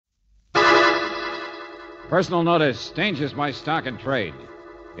Personal notice. Danger's my stock and trade.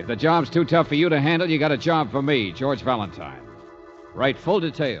 If the job's too tough for you to handle, you got a job for me, George Valentine. Write full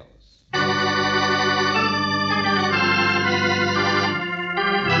details.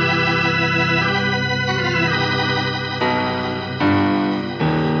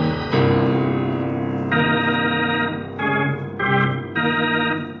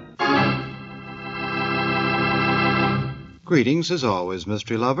 Greetings as always,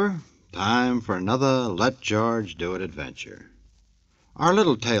 mystery lover. Time for another Let George Do It adventure. Our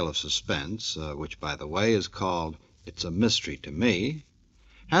little tale of suspense, which, by the way, is called It's a Mystery to Me,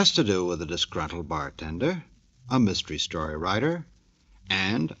 has to do with a disgruntled bartender, a mystery story writer,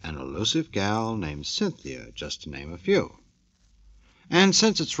 and an elusive gal named Cynthia, just to name a few. And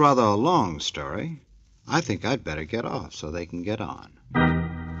since it's rather a long story, I think I'd better get off so they can get on.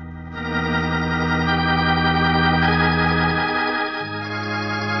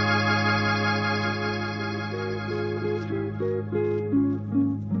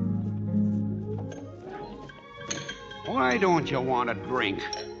 Why don't you want a drink?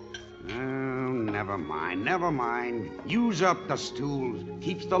 Oh, never mind. Use up the stools.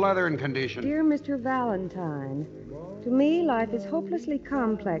 Keeps the leather in condition. Dear Mr. Valentine, to me, life is hopelessly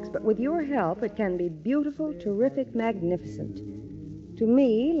complex, but with your help, it can be beautiful, terrific, magnificent. To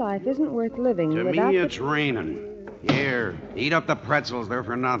me, life isn't worth living To without... me, it's raining. Here, eat up the pretzels. They're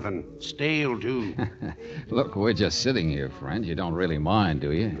for nothing. Stale, too. Look, we're just sitting here, friend. You don't really mind,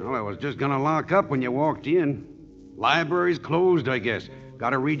 do you? Well, I was just gonna lock up when you walked in. Library's closed, I guess.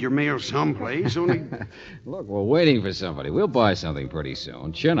 Gotta read your mail someplace, only... Look, we're waiting for somebody. We'll buy something pretty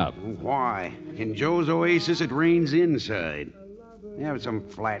soon. Chin up. Why? In Joe's Oasis, it rains inside. Have some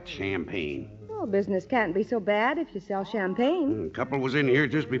flat champagne. Oh, business can't be so bad if you sell champagne. A couple was in here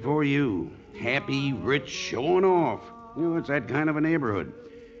just before you. Happy, rich, showing off. You know, it's that kind of a neighborhood.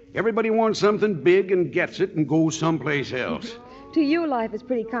 Everybody wants something big and gets it and goes someplace else. To you, life is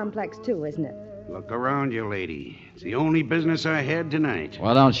pretty complex, too, isn't it? Look around you, lady. It's the only business I had tonight.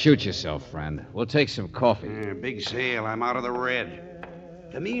 Well, don't shoot yourself, friend. We'll take some coffee. Big sale. I'm out of the red.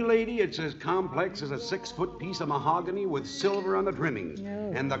 To me, lady, it's as complex as a 6-foot piece of mahogany with silver on the trimmings.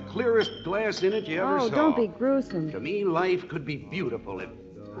 No. And the clearest glass in it you ever saw. Oh, don't be gruesome. To me, life could be beautiful if...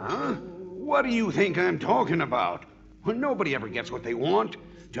 Huh? What do you think I'm talking about? Well, nobody ever gets what they want.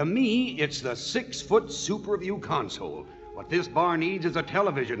 To me, it's the 6-foot Super Review console. What this bar needs is a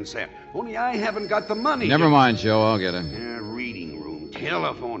television set. Only I haven't got the money. Never mind, Joe. I'll get it. Reading room,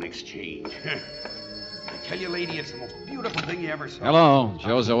 telephone exchange. I tell you, lady, it's the most beautiful thing you ever saw. Hello,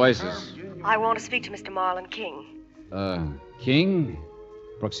 Joe's Oasis. I want to speak to Mr. Marlon King. King?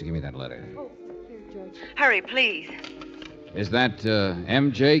 Brooksy, give me that letter. Oh, here, George. Hurry, please. Is that,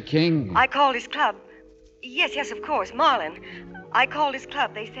 M.J. King? I called his club. Yes, of course, Marlon. I called his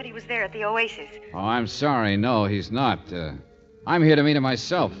club. They said he was there at the Oasis. Oh, I'm sorry. No, he's not. I'm here to meet him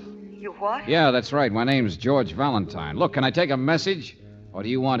myself. You what? Yeah, that's right. My name's George Valentine. Look, can I take a message? Or do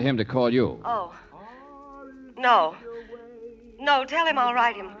you want him to call you? Oh. No. No, tell him I'll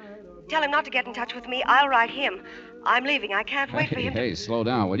write him. Tell him not to get in touch with me. I'll write him. I'm leaving. I can't wait for him Hey, slow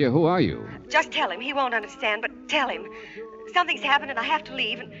down, will you? Who are you? Just tell him. He won't understand, but tell him. Something's happened and I have to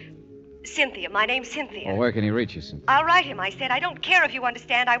leave. And... Cynthia. My name's Cynthia. Well, where can he reach you, Cynthia? I'll write him, I said. I don't care if you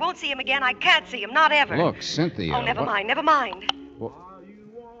understand. I won't see him again. I can't see him. Not ever. Look, Cynthia... Oh, never mind. Well,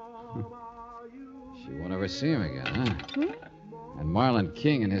 she won't ever see him again, huh? And Marlon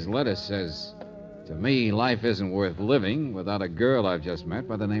King in his letter says, to me, life isn't worth living without a girl I've just met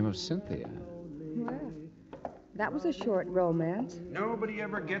by the name of Cynthia. Well, that was a short romance. Nobody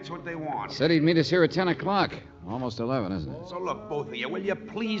ever gets what they want. Said he'd meet us here at 10 o'clock. Almost 11, isn't it? So look, both of you, will you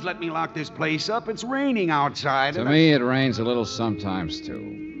please let me lock this place up? It's raining outside. To me, it rains a little sometimes,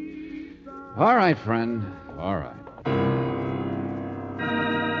 too. All right, friend. All right.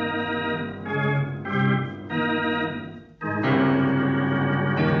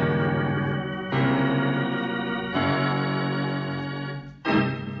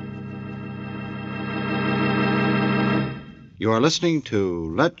 You are listening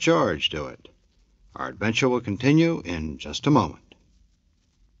to Let George Do It. Our adventure will continue in just a moment.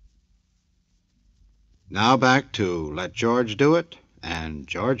 Now back to Let George Do It and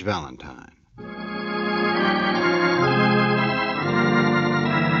George Valentine.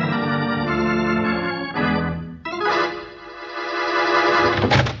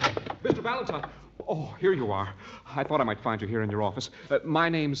 Mr. Valentine. Oh, here you are. I thought I might find you here in your office. My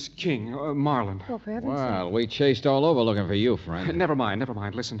name's King, Marlon. Oh, for heaven's sake. Well, we chased all over looking for you, friend. Never mind.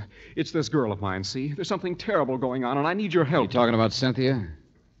 Listen, it's this girl of mine, see? There's something terrible going on, and I need your help. You talking about Cynthia?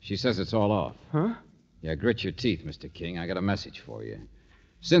 She says it's all off. Huh? Yeah, grit your teeth, Mr. King. I got a message for you.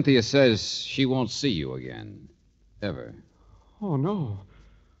 Cynthia says she won't see you again. Ever. Oh, no.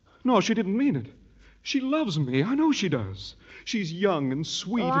 No, she didn't mean it. She loves me. I know she does. She's young and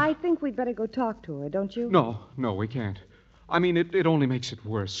sweet. Oh, I think we'd better go talk to her, don't you? No, we can't. I mean, it only makes it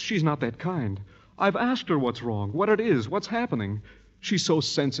worse. She's not that kind. I've asked her what's wrong, what it is, what's happening. She's so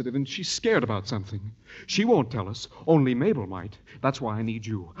sensitive, and she's scared about something. She won't tell us. Only Mabel might. That's why I need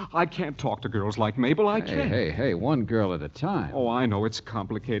you. I can't talk to girls like Mabel. I can't. Hey, one girl at a time. Oh, I know. It's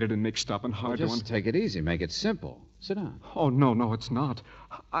complicated and mixed up and hard to Just take it easy. Make it simple. Sit down. Oh, no, it's not.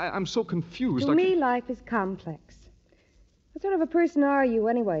 I'm so confused. To me, life is complex. What sort of a person are you,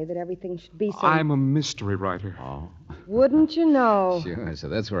 anyway, that everything should be so... I'm a mystery writer. Oh. Wouldn't you know? Sure, so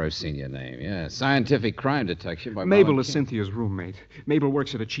that's where I've seen your name. Yeah, scientific crime detection by Mabel Marlon is King. Cynthia's roommate. Mabel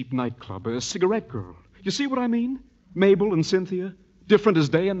works at a cheap nightclub, a cigarette girl. You see what I mean? Mabel and Cynthia, different as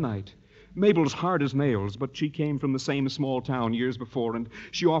day and night. Mabel's hard as nails, but she came from the same small town years before, and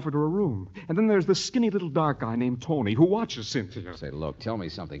she offered her a room. And then there's this skinny little dark guy named Tony who watches Cynthia. Say, look, tell me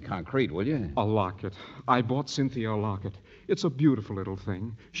something concrete, will you? A locket. I bought Cynthia a locket. It's a beautiful little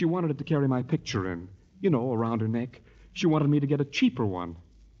thing. She wanted it to carry my picture in. You know, around her neck. She wanted me to get a cheaper one.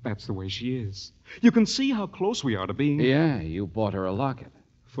 That's the way she is. You can see how close we are to being... Yeah, you bought her a locket.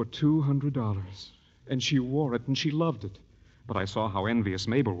 For $200. And she wore it, and she loved it. But I saw how envious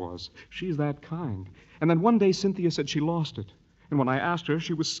Mabel was. She's that kind. And then one day Cynthia said she lost it. And when I asked her,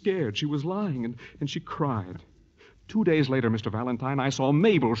 she was scared. She was lying, and she cried. 2 days later, Mr. Valentine, I saw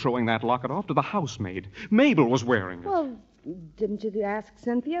Mabel showing that locket off to the housemaid. Mabel was wearing it. Well, didn't you ask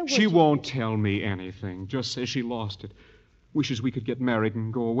Cynthia? She won't tell me anything. Just says she lost it. Wishes we could get married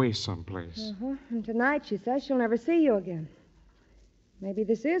and go away someplace. And tonight she says she'll never see you again. Maybe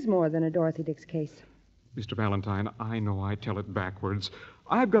this is more than a Dorothy Dix case. Mr. Valentine, I know I tell it backwards.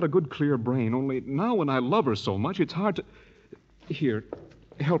 I've got a good, clear brain, only now when I love her so much, it's hard to... Here,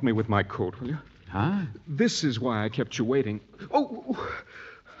 help me with my coat, will you? Huh? This is why I kept you waiting. Oh,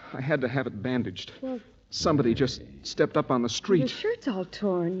 I had to have it bandaged. Well, somebody just stepped up on the street. your shirt's all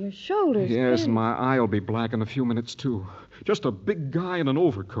torn, your shoulders... Yes, thin. my eye will be black in a few minutes, too. Just a big guy in an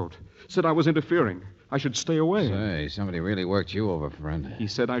overcoat. Said I was interfering. I should stay away. Say, somebody really worked you over, friend. He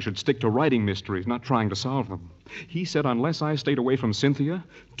said I should stick to writing mysteries, not trying to solve them. He said unless I stayed away from Cynthia,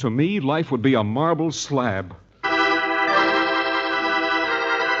 to me, life would be a marble slab.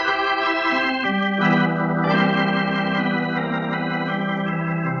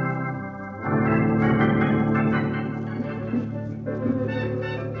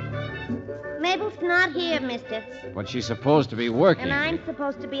 Mabel's not here, mister. But she's supposed to be working. And I'm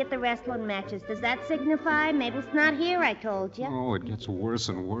supposed to be at the wrestling matches. Does that signify? Mabel's not here, I told you. Oh, it gets worse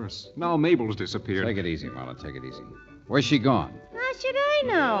and worse. Now Mabel's disappeared. Take it easy, Marlon. Take it easy. Where's she gone? How should I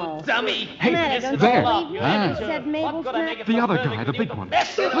know? Dummy! Hey, don't there. you believe you Ah. said Mabel's not... The other guy, the big one.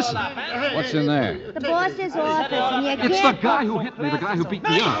 Listen. What's in there? The boss's office, and you It's the can't... guy who hit me, the guy who beat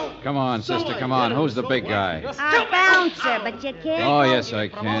me up. Come on, sister, come on. Who's the big guy? Our bouncer, but you can't... Oh, yes, I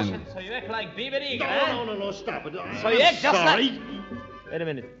can. So you act like Beaver Eagle, No, stop it. So you act just sorry. like... Wait a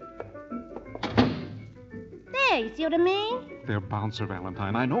minute. There, you see what I mean? Their bouncer,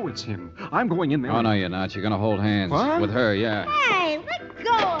 Valentine. I know it's him. I'm going in there. Oh, no, you're not. You're going to hold hands. What? With her, yeah. Hey, let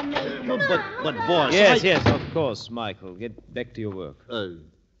go of me. Come But boss, Yes, of course, Michael. Get back to your work.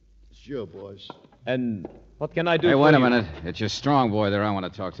 Sure, boss. And what can I do Hey, for wait a you? minute. It's your strong boy there I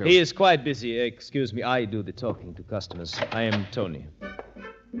want to talk to. He is quite busy. Excuse me, I do the talking to customers. I am Tony.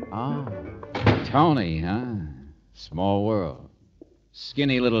 Oh, Tony, huh? Small world.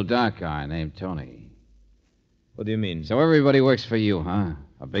 Skinny little dark guy named Tony. What do you mean? So everybody works for you, huh?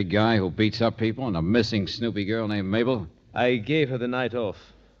 A big guy who beats up people and a missing Snoopy girl named Mabel? I gave her the night off.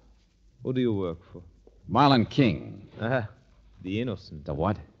 Who do you work for? Marlon King. The innocent. The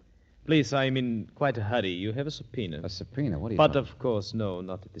what? Please, I'm in quite a hurry. You have a subpoena. A subpoena? What do you But know? of course, no,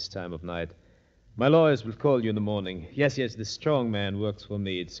 not at this time of night. My lawyers will call you in the morning. Yes, the strong man works for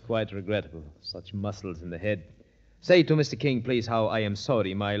me. It's quite regrettable. Such muscles in the head. Say to Mr. King, please, how I am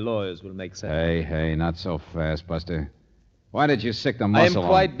sorry. My lawyers will make sense. Hey, not so fast, Buster. Why did you sick the I am muscle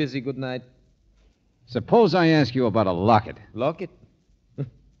quite on? busy. Good night. Suppose I ask you about a locket. Lock it.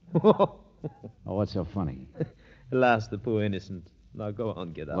 Oh, what's so funny? Alas, the poor innocent. Now go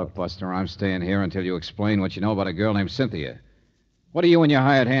on, get out. Look, Buster, I'm staying here until you explain what you know about a girl named Cynthia. What are you and your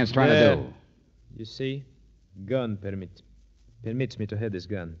hired hands trying to do? You see, gun permits me to have this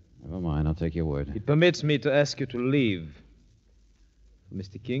gun. Never mind, I'll take your word. It permits me to ask you to leave.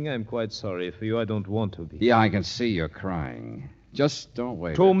 Mr. King, I'm quite sorry. For you, I don't want to be. Yeah, I can see you're crying. Just don't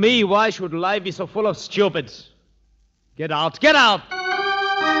wait. To me, why should life be so full of stupids? Get out! Get out!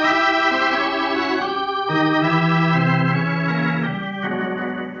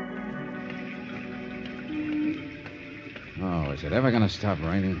 Is it ever going to stop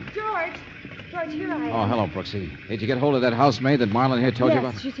raining? George, here I am. Oh, hello, Brooksy. Hey, did you get hold of that housemaid that Marlon here told you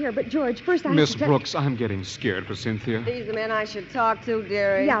about? Yes, she's here. But, George, first I have Miss to tell- Brooks, I'm getting scared for Cynthia. These the men I should talk to,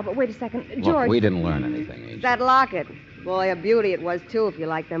 dearie. Yeah, but wait a second. Look, George. we didn't learn anything, Agent. That locket. Boy, a beauty it was, too, if you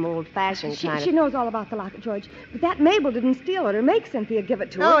like them old-fashioned kind of... She knows all about the locket, George. But that Mabel didn't steal it or make Cynthia give it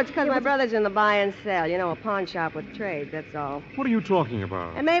to her. No, it's because my brother's in the buy and sell. You know, a pawn shop with trades, that's all. What are you talking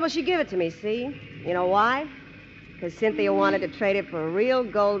about? And Mabel, she give it to me, see? You know why? Because Cynthia wanted to trade it for a real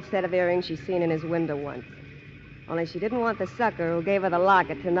gold set of earrings she seen in his window once. Only she didn't want the sucker who gave her the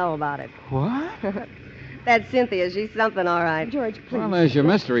locket to know about it. What? That Cynthia, she's something, all right. George, please. Well, there's your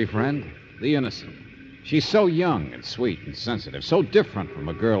mystery, friend. The innocent. She's so young and sweet and sensitive, so different from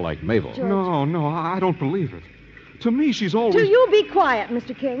a girl like Mabel. George. No, I don't believe it. To me, she's always... Do you be quiet,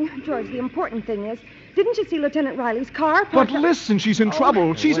 Mr. King. George, the important thing is, didn't you see Lieutenant Riley's car? But listen, she's in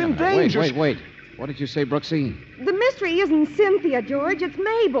trouble. She's Wait a in minute. danger. Wait. What did you say, Brooksy? The mystery isn't Cynthia, George. It's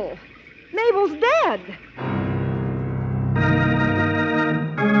Mabel. Mabel's dead.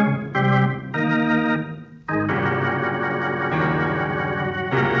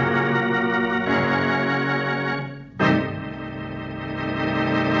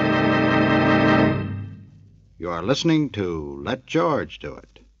 You are listening to Let George Do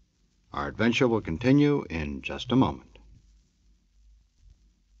It. Our adventure will continue in just a moment.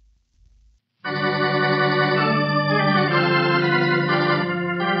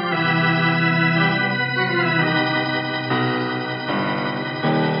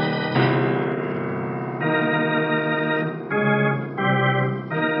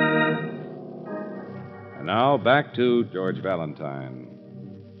 And now back to George Valentine.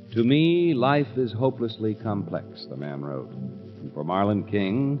 To me, life is hopelessly complex, the man wrote. And for Marlon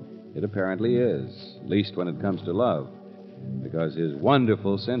King, it apparently is, at least when it comes to love. Because his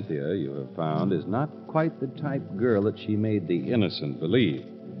wonderful Cynthia, you have found, is not quite the type girl that she made the innocent believe.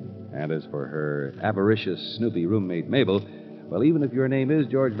 And as for her avaricious, snoopy roommate, Mabel, well, even if your name is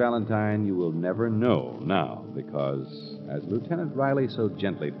George Valentine, you will never know now, because, as Lieutenant Riley so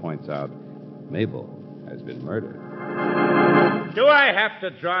gently points out, Mabel has been murdered. Do I have to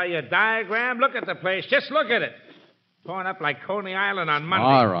draw you a diagram? Look at the place. Just look at it. Torn up like Coney Island on Monday.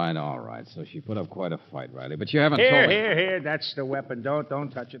 All right. So she put up quite a fight, Riley. But you haven't told me. Here. That's the weapon.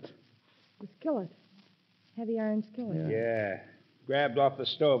 Don't touch it. The skillet. Heavy iron skillet. Yeah. Grabbed off the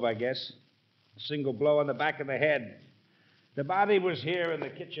stove, I guess. A single blow on the back of the head. The body was here in the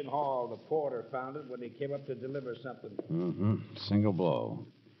kitchen hall. The porter found it when he came up to deliver something. Mm-hmm. Single blow.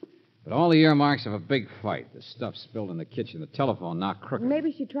 But all the earmarks of a big fight. The stuff spilled in the kitchen, the telephone knocked crooked.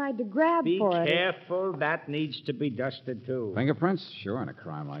 Maybe she tried to grab Be for it. careful. That needs to be dusted, too. Fingerprints? Sure, in a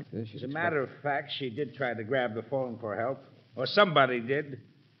crime like this. As a matter of fact, she did try to grab the phone for help. Or somebody did.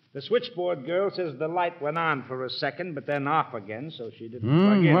 The switchboard girl says the light went on for a second, but then off again, so she didn't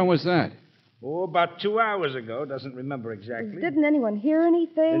plug in. When was that? Oh, about 2 hours ago. Doesn't remember exactly. Didn't anyone hear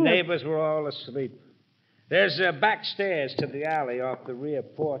anything? The neighbors were all asleep. There's back stairs to the alley off the rear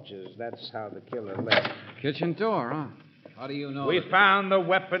porches. That's how the killer left. Kitchen door, huh? How do you know? We found the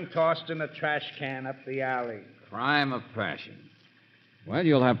weapon tossed in a trash can up the alley. Crime of passion. Well,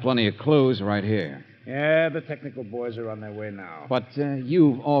 you'll have plenty of clues right here. Yeah, the technical boys are on their way now. But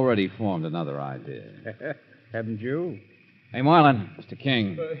you've already formed another idea. Haven't you? Hey, Marlon, Mr.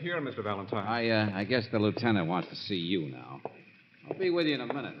 King. Here, Mr. Valentine. I guess the lieutenant wants to see you now. I'll be with you in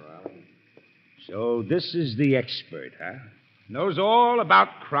a minute, Riley. So this is the expert, huh? Knows all about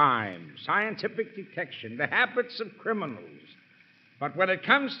crime, scientific detection, the habits of criminals. But when it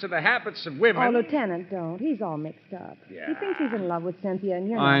comes to the habits of women... Oh, Lieutenant, don't. He's all mixed up. Yeah. He thinks he's in love with Cynthia, and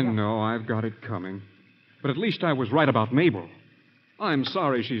you're not. I know. I've got it coming. But at least I was right about Mabel. I'm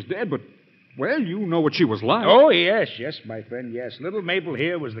sorry she's dead, but, well, you know what she was like. Oh, yes, my friend, yes. Little Mabel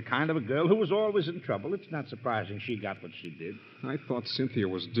here was the kind of a girl who was always in trouble. It's not surprising she got what she did. I thought Cynthia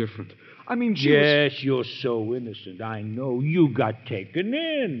was different. I mean, Yes, you're so innocent. I know. You got taken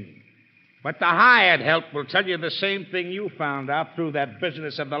in. But the hired help will tell you the same thing you found out through that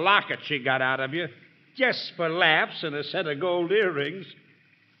business of the locket she got out of you. Just for laughs and a set of gold earrings.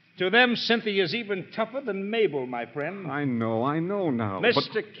 To them, Cynthia's even tougher than Mabel, my friend. I know now.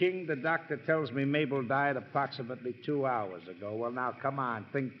 Mr. King, the doctor tells me Mabel died approximately 2 hours ago. Well, now, come on,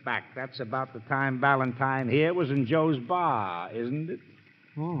 think back. That's about the time Valentine here was in Joe's bar, isn't it?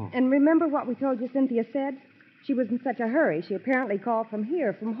 Oh. And remember what we told you Cynthia said? She was in such a hurry. She apparently called from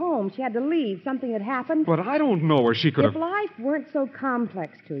home. She had to leave. Something had happened. But I don't know where she could If have... life weren't so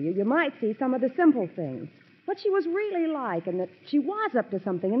complex to you, you might see some of the simple things. What she was really like, and that she was up to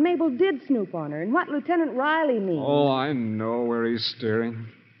something, and Mabel did snoop on her, and what Lieutenant Riley means. Oh, I know where he's steering.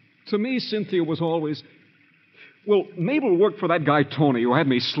 To me, Cynthia was always... Well, Mabel worked for that guy Tony who had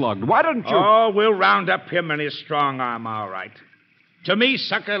me slugged. Why didn't you... Oh, we'll round up him and his strong arm, all right. To me,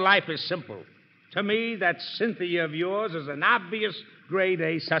 sucker, life is simple. To me, that Cynthia of yours is an obvious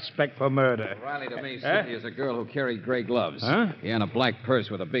grade-A suspect for murder. Riley, to me, Cynthia's a girl who carried gray gloves. Huh? Yeah, and a black purse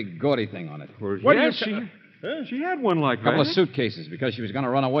with a big gaudy thing on it. What do you say? She had one like A couple that. of suitcases because she was going to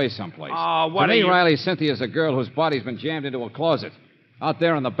run away someplace. Oh, what to are me, you... Riley, Cynthia's a girl whose body's been jammed into a closet out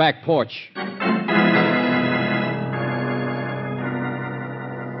there on the back porch.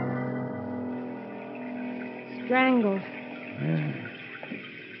 Strangled. Yeah.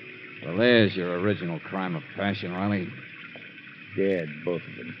 Well, there's your original crime of passion, Riley. Dead, both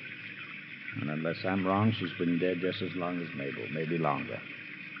of them. And unless I'm wrong, she's been dead just as long as Mabel, maybe longer.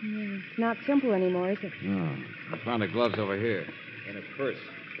 Yeah, it's not simple anymore, is it? No. I found the gloves over here in a purse.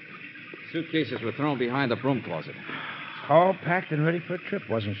 Suitcases were thrown behind the broom closet. All packed and ready for a trip,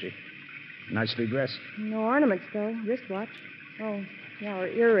 wasn't she? Nicely dressed. No ornaments, though. Wristwatch. Oh, yeah, or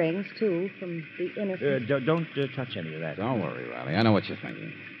earrings, too, from the innocent. Don't touch any of that. Don't worry, Riley. I know what you're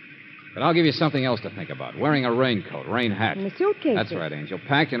thinking. But I'll give you something else to think about. Wearing a raincoat, rain hat. And the suitcases. That's right, Angel.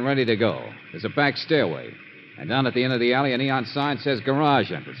 Packed and ready to go. There's a back stairway. And down at the end of the alley, a neon sign says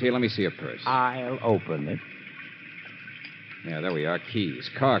garage entrance. Here, let me see your purse. I'll open it. Yeah, there we are. Keys.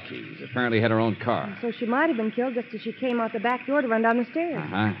 Car keys. Apparently had her own car. So she might have been killed just as she came out the back door to run down the stairs.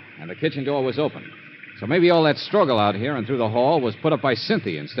 Uh-huh. And the kitchen door was open. So maybe all that struggle out here and through the hall was put up by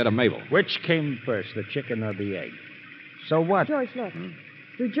Cynthia instead of Mabel. Which came first, the chicken or the egg? So what? George, look.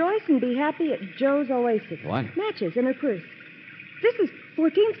 Rejoice and be happy at Joe's Oasis. What? Matches in her purse. This is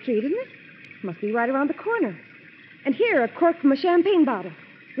 14th Street, isn't it? Must be right around the corner. And here, a cork from a champagne bottle.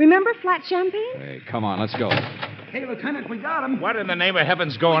 Remember flat champagne? Hey, come on, let's go. Hey, Lieutenant, we got him. What in the name of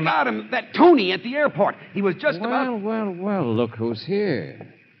heaven's going on? We got him. That Tony at the airport. He was just about... Well, look who's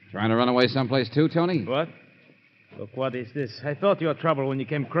here. Trying to run away someplace too, Tony? What? Look, what is this? I thought you were trouble when you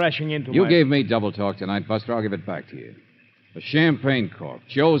came crashing into You my... gave me double talk tonight, Buster. I'll give it back to you. A champagne cork.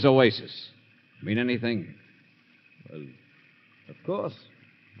 Joe's Oasis. Mean anything? Well, of course.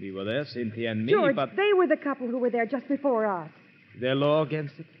 We were there, Cynthia and me, George, but... they were the couple who were there just before us. Is there law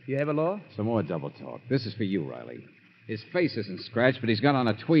against it? You have a law? Some more double talk. This is for you, Riley. His face isn't scratched, but he's got on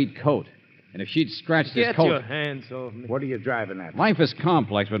a tweed coat. And if she'd scratched his Get coat... your hands off me. What are you driving at? Life is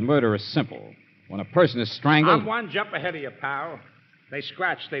complex, but murder is simple. When a person is strangled... I'm one jump ahead of you, pal. They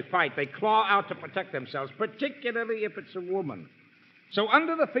scratch, they fight, they claw out to protect themselves, particularly if it's a woman. So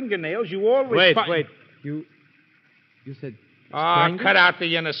under the fingernails, you always... Wait. You said... Oh, strangled? cut out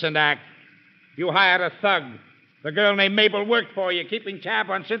the innocent act. You hired a thug. The girl named Mabel worked for you, keeping tab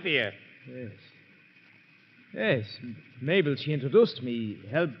on Cynthia. Yes, Mabel, she introduced me,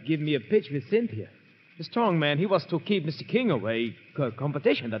 helped give me a pitch with Cynthia. The strong man, he was to keep Mr. King away.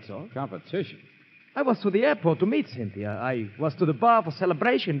 Competition, that's all. Competition? I was to the airport to meet Cynthia. I was to the bar for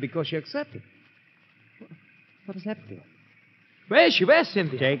celebration because she accepted. What has happened to her? Where is she? Where's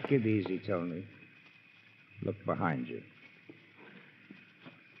Cynthia? Take it easy, Tony. Look behind you.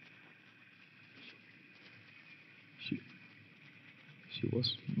 She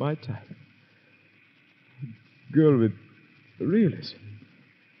was my type. A girl with realism.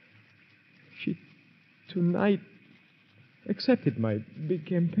 She, tonight, accepted my big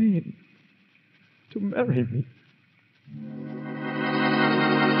campaign to marry me.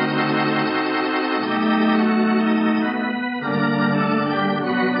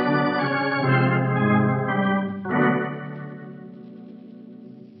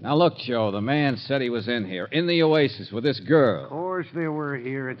 Now, look, Joe, the man said he was in here, in the Oasis, with this girl. Of course they were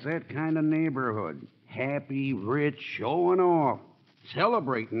here. It's that kind of neighborhood. Happy, rich, showing off.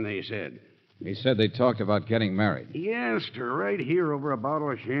 Celebrating, they said. He said they talked about getting married. He asked her right here over a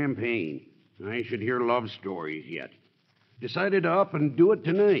bottle of champagne. I should hear love stories yet. Decided to up and do it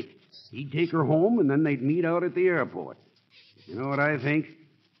tonight. He'd take her home, and then they'd meet out at the airport. You know what I think?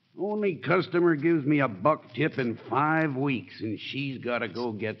 Only customer gives me a buck tip in 5 weeks, and she's got to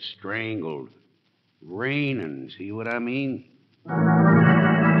go get strangled. Raining, see what I mean?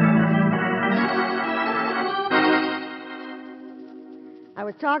 I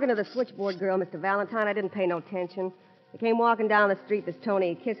was talking to the switchboard girl, Mr. Valentine. I didn't pay no attention. I came walking down the street, this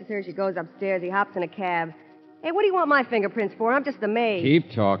Tony. He kisses her, she goes upstairs, he hops in a cab. Hey, what do you want my fingerprints for? I'm just a maid.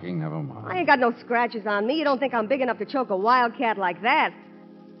 Keep talking, never mind. I ain't got no scratches on me. You don't think I'm big enough to choke a wildcat like that?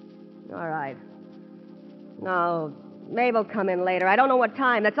 All right. No, Mabel come in later. I don't know what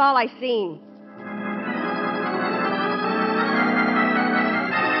time. That's all I seen.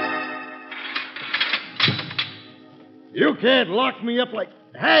 You can't lock me up like...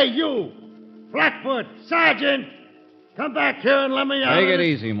 Hey, you! Flatfoot! Sergeant! Come back here and let me out. Take of it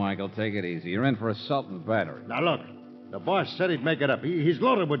this. easy, Michael. Take it easy. You're in for assault and battery. Now, look. The boss said he'd make it up. He's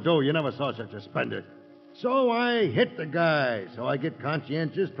loaded with dough. You never saw such a spender. So I hit the guy. So I get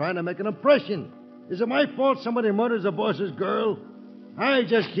conscientious trying to make an impression. Is it my fault somebody murders the boss's girl? I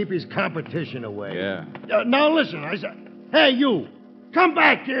just keep his competition away. Yeah. Now, listen. I said, hey, you. Come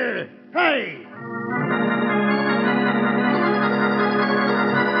back here. Hey.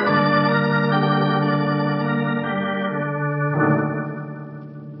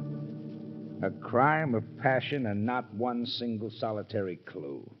 A crime of passion and not one single solitary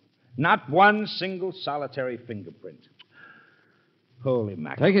clue. Not one single solitary fingerprint. Holy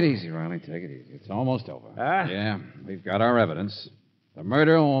mackerel. Take it easy, Riley. Take it easy. It's almost over. Huh? Yeah, we've got our evidence. The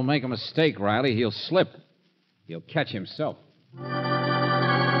murderer will make a mistake, Riley. He'll slip. He'll catch himself.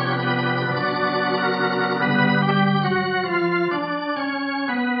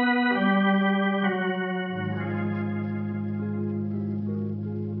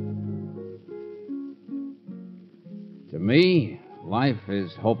 To me, life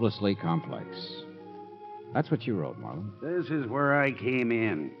is hopelessly complex. That's what you wrote, Marlon. This is where I came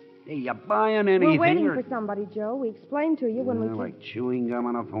in. Hey, you buying anything? We're waiting or... for somebody, Joe. We explained to you when we... Like chewing gum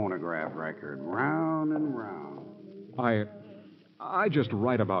on a phonograph record. Round and round. I just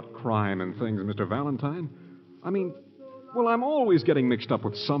write about crime and things, Mr. Valentine. I mean, well, I'm always getting mixed up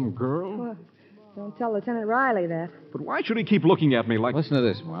with some girl. Well, don't tell Lieutenant Riley that. But why should he keep looking at me like... Listen to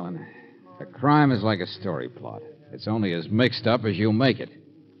this, Marlon. A crime is like a story plot. It's only as mixed up as you make it.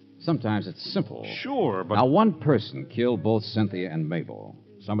 Sometimes it's simple. Sure, but... Now, one person killed both Cynthia and Mabel.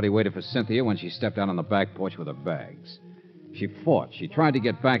 Somebody waited for Cynthia when she stepped out on the back porch with her bags. She fought. She tried to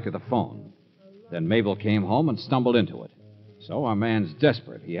get back to the phone. Then Mabel came home and stumbled into it. So our man's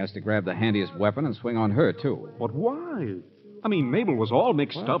desperate. He has to grab the handiest weapon and swing on her, too. But why? I mean, Mabel was all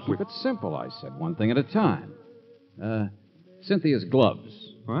mixed up with... Keep it simple, I said. One thing at a time. Cynthia's gloves.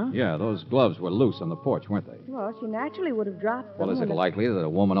 Huh? Yeah, those gloves were loose on the porch, weren't they? Well, she naturally would have dropped them. Well, is it when likely that a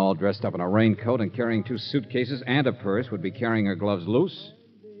woman all dressed up in a raincoat and carrying 2 suitcases and a purse would be carrying her gloves loose?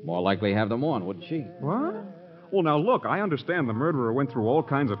 More likely have them on, wouldn't she? What? Well, now, look, I understand the murderer went through all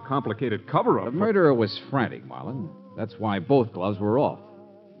kinds of complicated cover-up. The murderer was frantic, Marlon. That's why both gloves were off.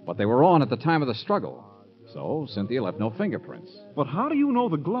 But they were on at the time of the struggle. So Cynthia left no fingerprints. But how do you know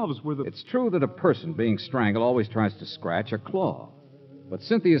the gloves were the... It's true that a person being strangled always tries to scratch or claw. But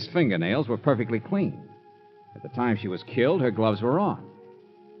Cynthia's fingernails were perfectly clean. At the time she was killed, her gloves were on.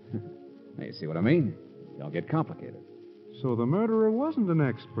 Now, you see what I mean? Don't get complicated. So the murderer wasn't an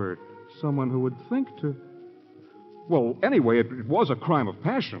expert. Someone who would think to... Well, anyway, it was a crime of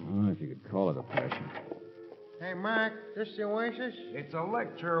passion. Oh, if you could call it a passion. Hey, Mark, this the Oasis? It's a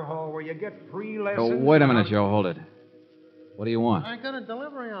lecture hall where you get free Oh, lessons. wait a minute, Joe. Hold it. What do you want? I got a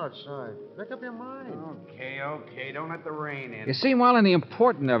delivery outside. Make up your mind. Okay. Don't let the rain in. You see, Marlon, the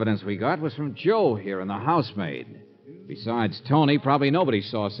important evidence we got was from Joe here and the housemaid. Besides Tony, probably nobody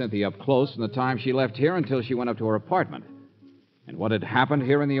saw Cynthia up close from the time she left here until she went up to her apartment. And what had happened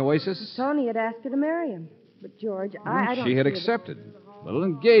here in the Oasis? Tony had asked her to marry him. But, George, I don't... She had see that- accepted. Little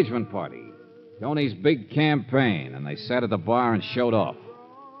engagement party. Tony's big campaign, and they sat at the bar and showed off.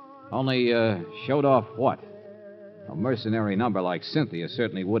 Only, showed off what? A mercenary number like Cynthia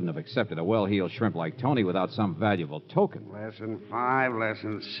certainly wouldn't have accepted a well-heeled shrimp like Tony without some valuable token. Lesson 5,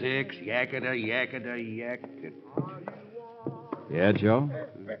 lesson 6, yaketa, yaketa. Yeah, Joe?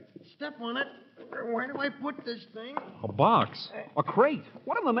 Step on it. Where do I put this thing? A box. A crate.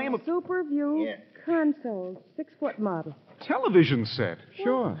 What in the name of... Superview console, 6-foot model. Television set.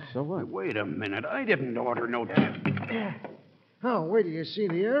 Sure, so what? Wait a minute. I didn't order no... Oh, wait till you see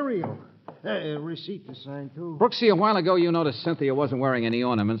the aerial. Receipt to sign, too. Brooksy, a while ago you noticed Cynthia wasn't wearing any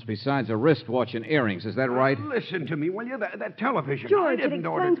ornaments besides a wristwatch and earrings. Is that right? Listen to me, will you? That television. I George, it didn't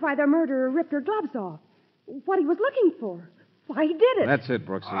order... explains why the murderer ripped her gloves off. What he was looking for. Why he did it. That's it,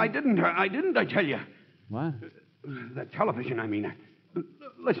 Brooksy. I didn't, I tell you. What? The television, I mean.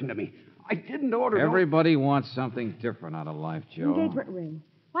 Listen to me. I didn't order Everybody wants something different out of life, Joe. Engagement ring.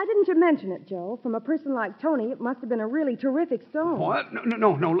 Why didn't you mention it, Joe? From a person like Tony, it must have been a really terrific stone. What?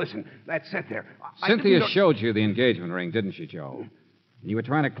 No, listen. That's set there. Cynthia showed you the engagement ring, didn't she, Joe? You were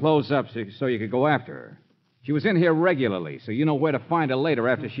trying to close up so you could go after her. She was in here regularly, so you know where to find her later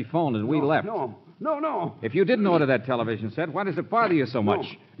after she phoned and we left. No. If you didn't order that television set, why does it bother you so much?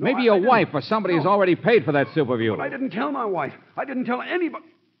 No, Maybe I your didn't. wife or somebody has already paid for that Superview. I didn't tell my wife. I didn't tell anybody.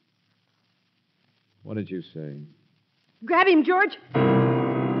 What did you say? Grab him, George.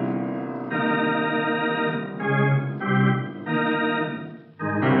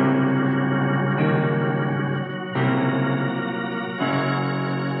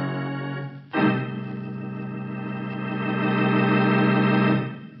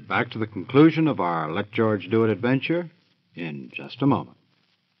 back to the conclusion of our Let George Do It adventure in just a moment.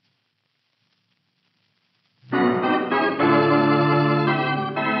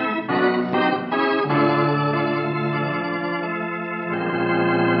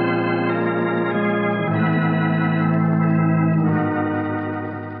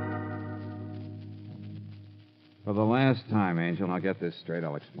 For the last time, Angel, I'll get this straight.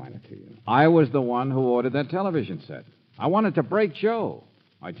 I'll explain it to you. I was the one who ordered that television set. I wanted to break Joe.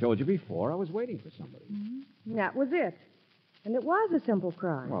 I told you before I was waiting for somebody. Mm-hmm. That was it. And it was a simple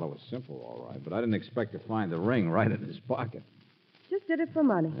crime. Well, it was simple, all right, but I didn't expect to find the ring right in his pocket. Just did it for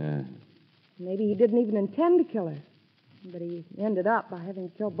money. Yeah. Maybe he didn't even intend to kill her. But he ended up by having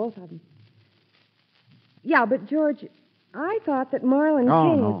killed both of them. Yeah, but, George, I thought that Marlon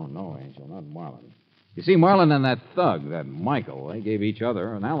King... No, Angel, not Marlon. You see, Marlon and that thug, that Michael, they gave each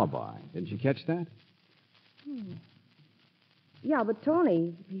other an alibi. Didn't you catch that? Yeah, but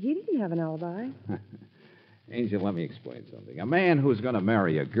Tony, he didn't have an alibi. Angel, let me explain something. A man who's going to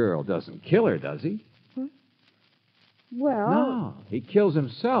marry a girl doesn't kill her, does he? Well... No, he kills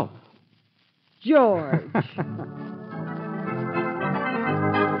himself. George.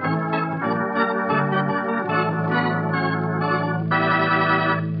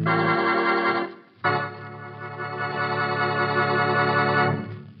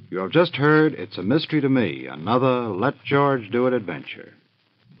 You have just heard It's a Mystery to Me, another Let George Do It adventure.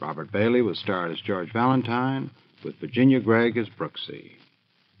 Robert Bailey was starred as George Valentine, with Virginia Gregg as Brooksy.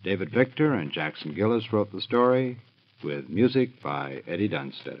 David Victor and Jackson Gillis wrote the story, with music by Eddie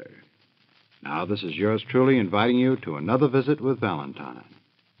Dunstetter. Now, this is yours truly inviting you to another visit with Valentine,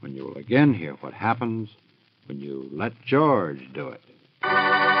 when you will again hear what happens when you let George do it.